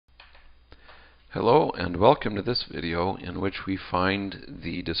Hello and welcome to this video in which we find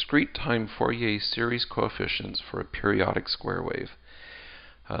the discrete time Fourier series coefficients for a periodic square wave.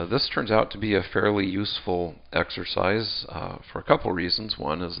 This turns out to be a fairly useful exercise for a couple reasons.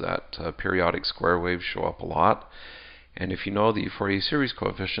 One is that periodic square waves show up a lot, and if you know the Fourier series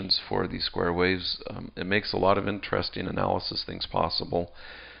coefficients for these square waves, it makes a lot of interesting analysis things possible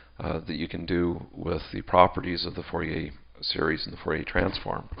that you can do with the properties of the Fourier series and the Fourier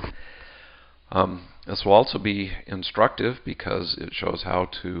transform. This will also be instructive because it shows how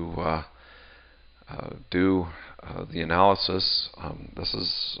to do the analysis. This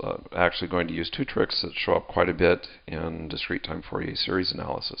is actually going to use two tricks that show up quite a bit in discrete time Fourier series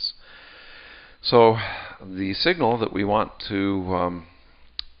analysis. So the signal that we want to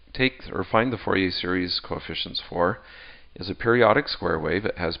take or find the Fourier series coefficients for is a periodic square wave.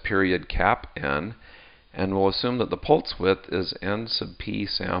 It has period cap n, and we'll assume that the pulse width is n sub p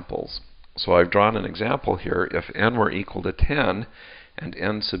samples. So I've drawn an example here. If n were equal to 10 and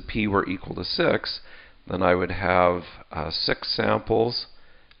n sub p were equal to 6, then I would have 6 samples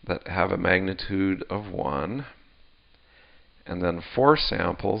that have a magnitude of 1, and then 4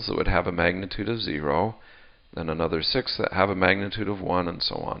 samples that would have a magnitude of 0, then another 6 that have a magnitude of 1, and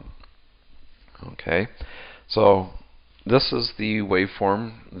so on. Okay, so this is the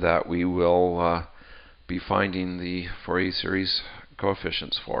waveform that we will be finding the Fourier series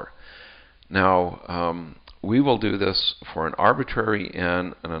coefficients for. Now, we will do this for an arbitrary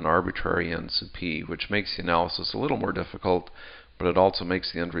n and an arbitrary n sub p, which makes the analysis a little more difficult, but it also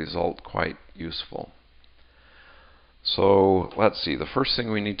makes the end result quite useful. So let's see, the first thing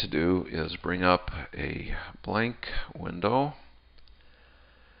we need to do is bring up a blank window,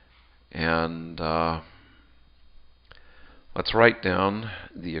 and let's write down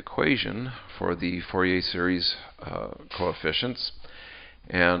the equation for the Fourier series coefficients.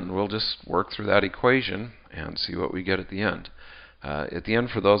 And we'll just work through that equation and see what we get at the end. At the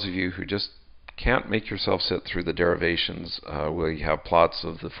end, for those of you who just can't make yourself sit through the derivations, we have plots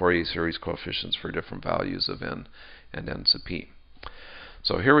of the Fourier series coefficients for different values of n and n sub p.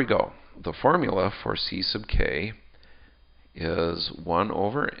 So here we go. The formula for c sub k is 1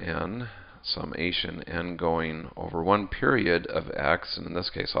 over n summation n going over one period of x, and in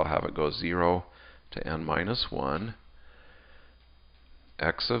this case I'll have it go 0 to n minus 1,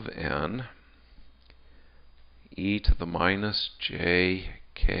 x of n e to the minus j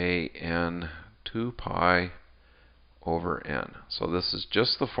k n 2 pi over n. So this is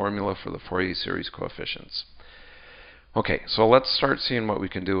just the formula for the Fourier series coefficients. Okay, so let's start seeing what we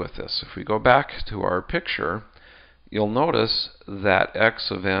can do with this. If we go back to our picture, you'll notice that x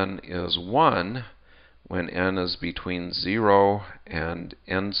of n is 1 when n is between 0 and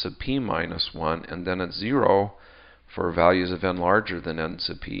n sub p minus 1, and then it's 0 for values of n larger than n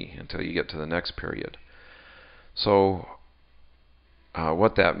sub p until you get to the next period. So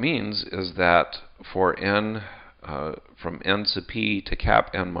what that means is that for n from n sub p to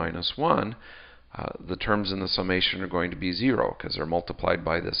cap n minus 1, the terms in the summation are going to be 0 because they're multiplied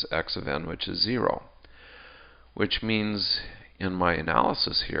by this x of n, which is 0. Which means in my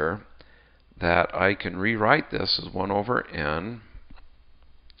analysis here that I can rewrite this as 1 over n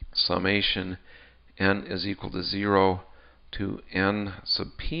summation n is equal to 0 to n sub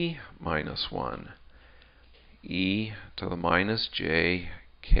p minus 1 e to the minus j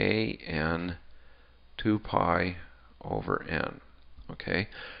k n 2 pi over n. Okay,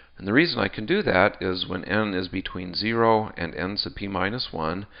 and the reason I can do that is when n is between 0 and n sub p minus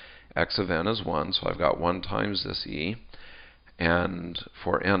 1, x of n is 1, so I've got 1 times this e, and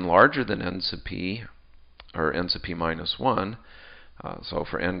for n larger than n sub p, or n sub p minus 1, so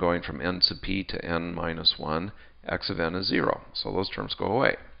for n going from n sub p to n minus 1, x of n is 0. So those terms go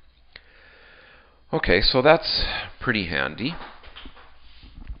away. Okay, so that's pretty handy.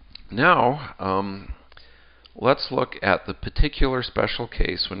 Now, let's look at the particular special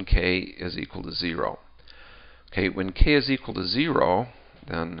case when k is equal to 0. Okay, when k is equal to 0,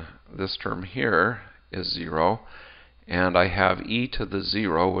 then this term here is 0, and I have e to the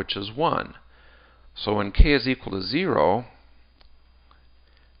 0, which is 1. So when k is equal to 0,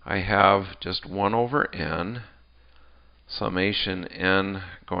 I have just 1 over n summation n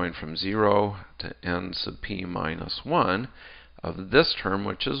going from 0 to n sub p minus 1 of this term,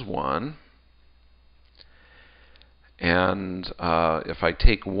 which is 1. And if I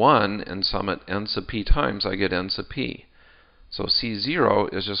take 1 and sum it n sub p times, I get n sub p. So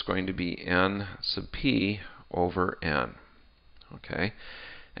C0 is just going to be n sub p over n. Okay,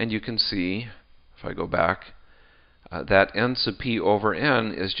 and you can see, if I go back, that n sub p over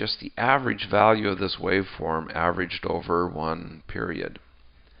n is just the average value of this waveform averaged over one period.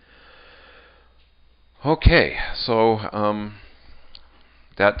 Okay, so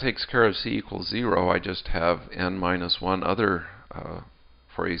that takes care of c equals 0. I just have n minus 1 other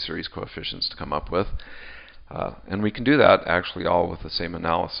Fourier series coefficients to come up with. And we can do that actually all with the same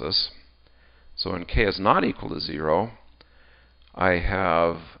analysis. So when k is not equal to 0, I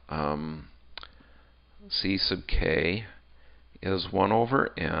have c sub k is 1 over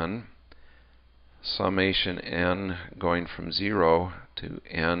n summation n going from 0 to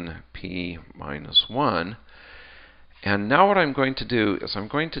np minus 1. And now what I'm going to do is I'm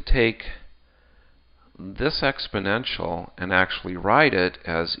going to take this exponential and actually write it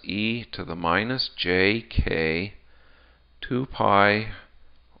as e to the minus jk 2 pi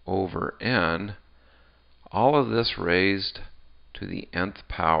over n, all of this raised to the nth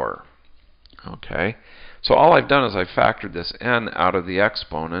power. Okay, so all I've done is I've factored this n out of the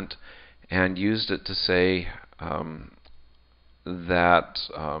exponent and used it to say that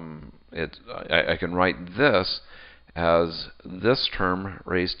I can write this as this term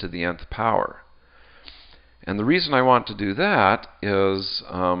raised to the nth power. And the reason I want to do that is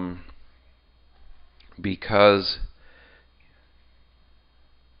because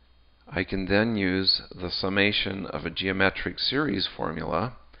I can then use the summation of a geometric series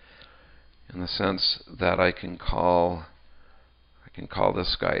formula in the sense that I can call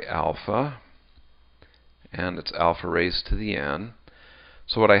this guy alpha, and it's alpha raised to the n.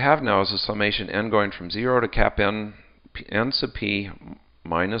 So what I have now is a summation n going from 0 to cap n sub p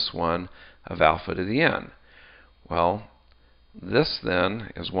minus 1 of alpha to the n. Well, this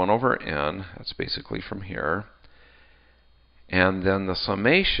then is 1 over n. That's basically from here. And then the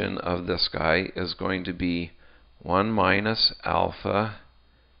summation of this guy is going to be 1 minus alpha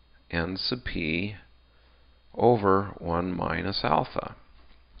n sub p over 1 minus alpha.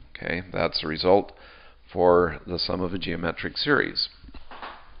 Okay, that's the result for the sum of a geometric series.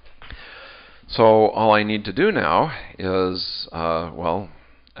 So all I need to do now is, well,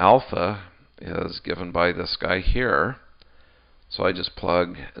 alpha is given by this guy here. So I just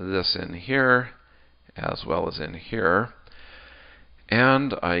plug this in here as well as in here.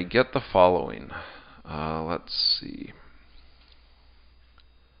 And I get the following. Let's see.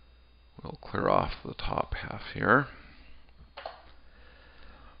 We'll clear off the top half here.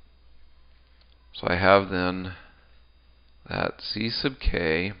 So I have then that c sub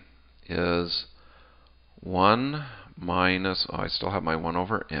k is 1 minus, I still have my 1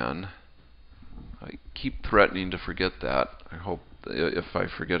 over n. I keep threatening to forget that. I hope if I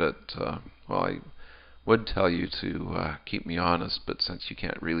forget it, well, I would tell you to keep me honest, but since you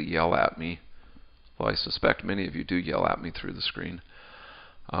can't really yell at me, well, I suspect many of you do yell at me through the screen,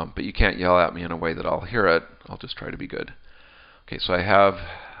 but you can't yell at me in a way that I'll hear it. I'll just try to be good. Okay, so I have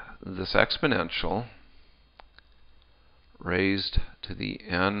this exponential raised to the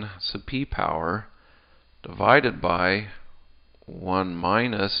n sub p power divided by 1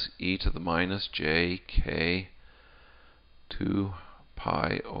 minus e to the minus j k 2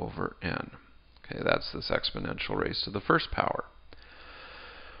 pi over n. Okay, that's this exponential raised to the first power.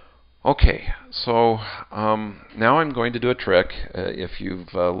 Okay, so now I'm going to do a trick. If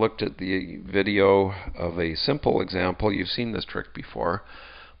you've looked at the video of a simple example, you've seen this trick before.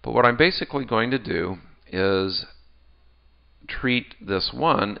 But what I'm basically going to do is treat this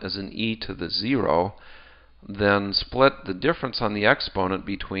 1 as an e to the 0, then split the difference on the exponent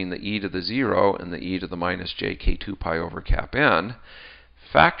between the e to the 0 and the e to the minus jk 2 pi over cap n,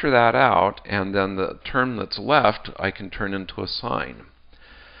 factor that out, and then the term that's left I can turn into a sign.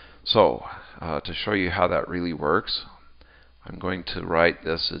 So to show you how that really works, I'm going to write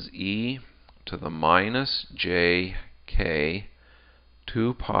this as e to the minus jk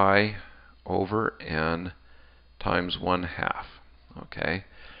 2 pi over n times 1/2. Okay,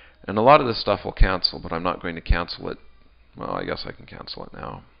 and a lot of this stuff will cancel, but I'm not going to cancel it. Well, I guess I can cancel it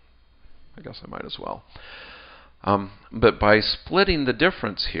now. I guess I might as well. But by splitting the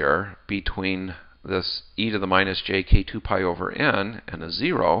difference here between this e to the minus jk 2 pi over n and a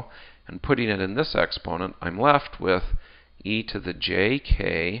 0 and putting it in this exponent, I'm left with e to the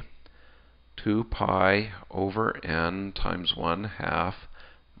jk 2 pi over n times 1/2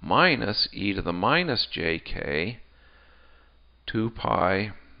 minus e to the minus jk 2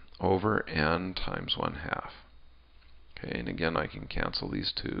 pi over n times 1/2. Okay, and again I can cancel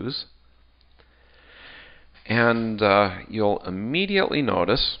these 2's. And you'll immediately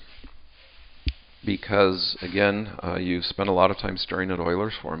notice, because again you've spent a lot of time staring at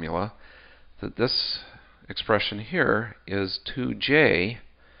Euler's formula, that this expression here is 2j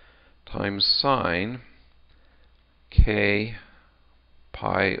times sine k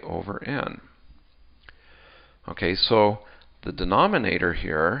pi over n. Okay, so the denominator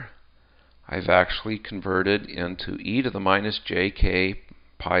here, I've actually converted into e to the minus jk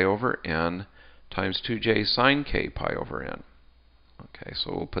pi over n times 2j sine k pi over n. Okay,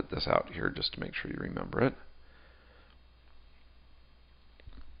 so we'll put this out here just to make sure you remember it.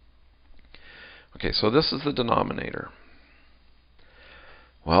 Okay, so this is the denominator.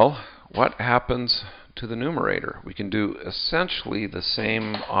 Well, what happens to the numerator? We can do essentially the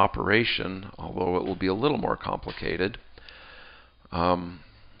same operation, although it will be a little more complicated.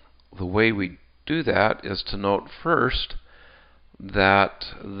 The way we do that is to note first that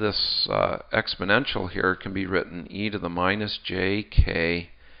this exponential here can be written e to the minus jk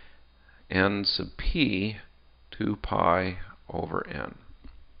n sub p 2 pi over n.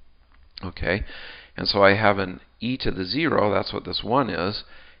 Okay, and so I have an e to the 0, that's what this 1 is,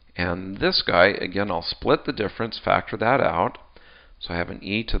 and this guy, again, I'll split the difference, factor that out. So I have an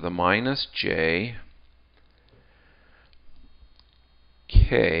e to the minus j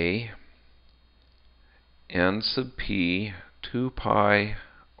k n sub p 2 pi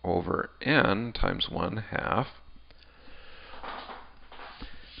over n times 1/2.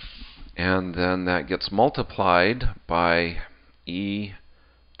 And then that gets multiplied by e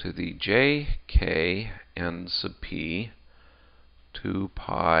to the jk n sub p 2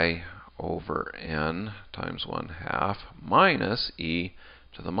 pi over n times 1/2 minus e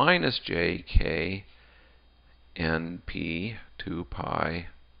to the minus jk n p 2 pi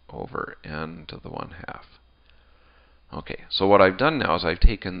over n to the 1/2. Okay, so what I've done now is I've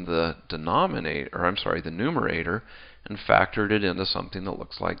taken the the numerator and factored it into something that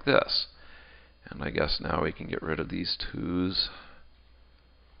looks like this. And I guess now we can get rid of these 2's.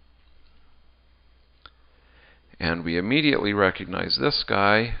 And we immediately recognize this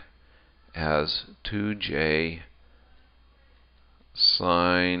guy as 2j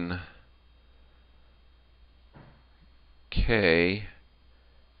sine k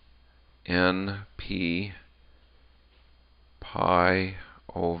n p pi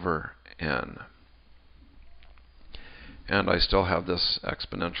over n. And I still have this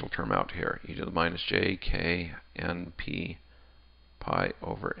exponential term out here, e to the minus j k n p pi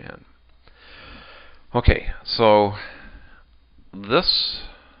over n. Okay, so this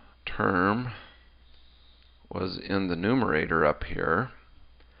term was in the numerator up here.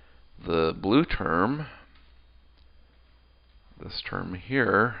 The blue term, this term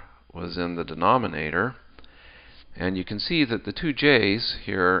here, was in the denominator. And you can see that the 2 j's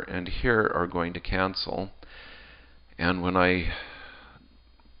here and here are going to cancel. And when I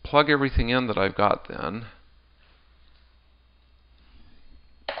plug everything in that I've got then,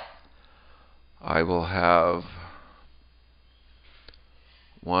 I will have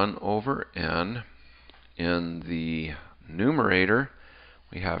 1 over n. In the numerator,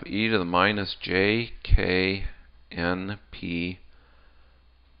 we have e to the minus j k n p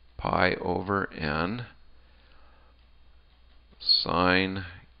pi over n sine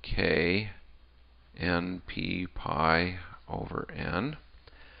k n p pi over n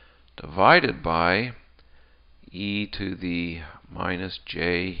divided by e to the minus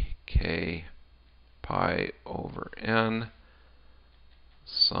j k pi over n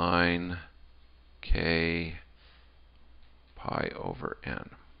sine k pi over n.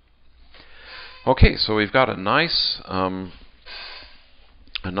 Okay, so we've got a nice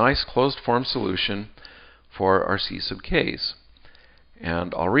closed form solution for our c sub k's.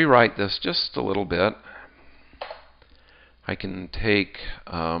 And I'll rewrite this just a little bit. I can take,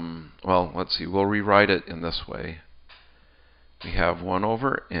 well, let's see, we'll rewrite it in this way. We have 1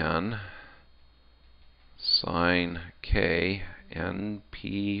 over n sine k n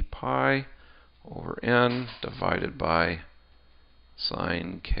p pi over n divided by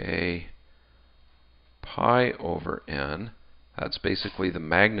sine k pi over n. That's basically the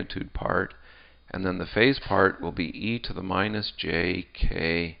magnitude part. And then the phase part will be e to the minus j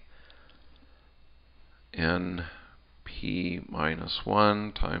k n p minus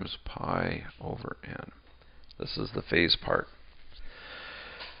 1 times pi over n. This is the phase part.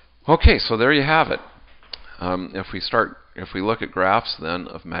 Okay, so there you have it. If we look at graphs then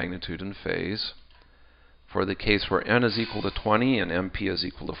of magnitude and phase, for the case where n is equal to 20 and mp is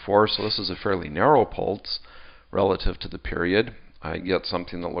equal to 4, so this is a fairly narrow pulse relative to the period, I get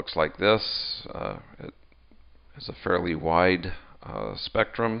something that looks like this. It is a fairly wide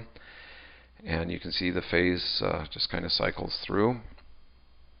spectrum, and you can see the phase just kind of cycles through.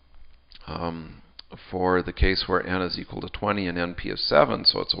 For the case where n is equal to 20 and np is 7,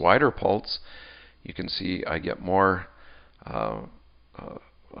 so it's a wider pulse, you can see I get more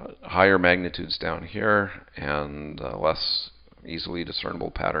higher magnitudes down here and less easily discernible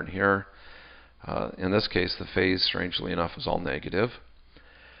pattern here. In this case, the phase, strangely enough, is all negative.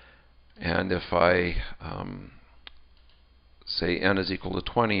 And if I say n is equal to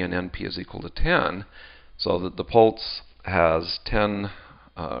 20 and np is equal to 10, so that the pulse has 10,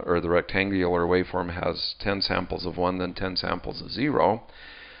 or the rectangular waveform has 10 samples of 1, then 10 samples of 0,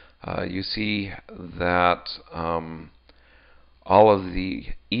 you see that all of the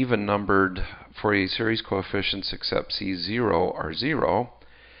even-numbered Fourier series coefficients except C0 are 0,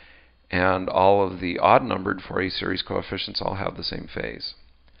 and all of the odd-numbered Fourier series coefficients all have the same phase.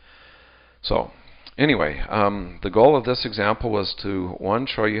 So anyway, the goal of this example was to, one,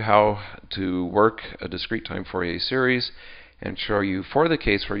 show you how to work a discrete-time Fourier series, and show you, for the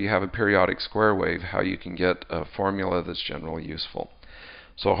case where you have a periodic square wave, how you can get a formula that's generally useful.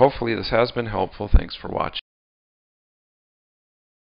 So hopefully this has been helpful. Thanks for watching.